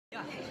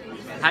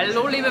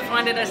Hallo liebe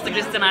Freunde, da ist der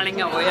Christian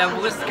Allinger, euer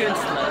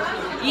Wurstkünstler.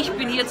 Ich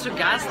bin hier zu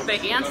Gast bei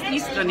Ernst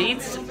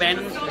ISTVANITS, bei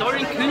einem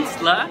tollen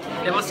Künstler,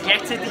 der was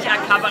gleichzeitig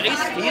auch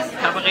Kabaretist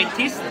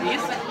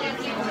ist.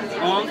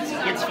 Und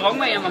jetzt fragen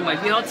wir ihn mal,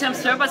 wie hat es ihm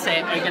selber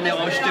seine eigene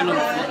Ausstellung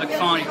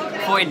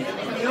gefallen?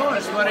 Ja,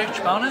 es war recht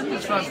spannend,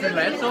 es waren viele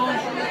Leute da,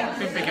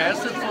 ich bin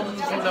begeistert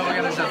von der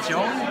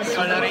Organisation, die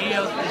Galerie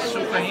hat das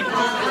super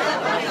hinbekommen.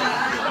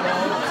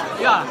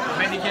 Und ja,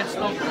 wenn ich jetzt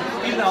noch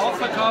Bilder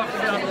aufverkaufe,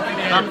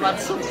 dann war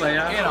es super,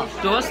 ja. Genau.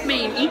 Du hast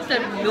mich im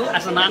Interview,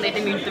 also nein, nicht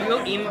im Interview,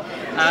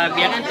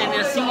 während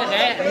deiner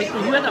Singerei mit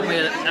dem Hut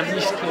einmal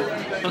erwischt gehabt.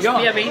 Hast du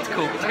mich erwähnt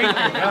gehabt. Richtig,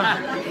 ja.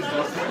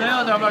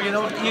 Naja, da haben wir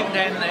gedacht,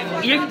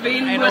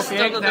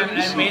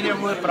 ein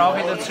Medium brauche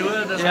ich dazu,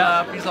 dass man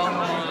ein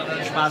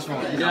bisschen Spaß macht.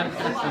 Ja.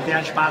 Und der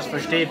einen Spaß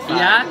versteht.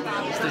 Ja,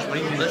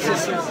 das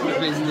ist super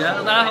gewesen, ja.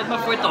 Da hat man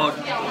voll taugt.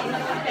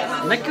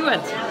 Na gut,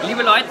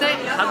 liebe Leute,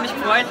 hat mich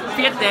gefreut.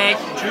 Viert euch.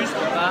 Tschüss,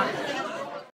 Baba.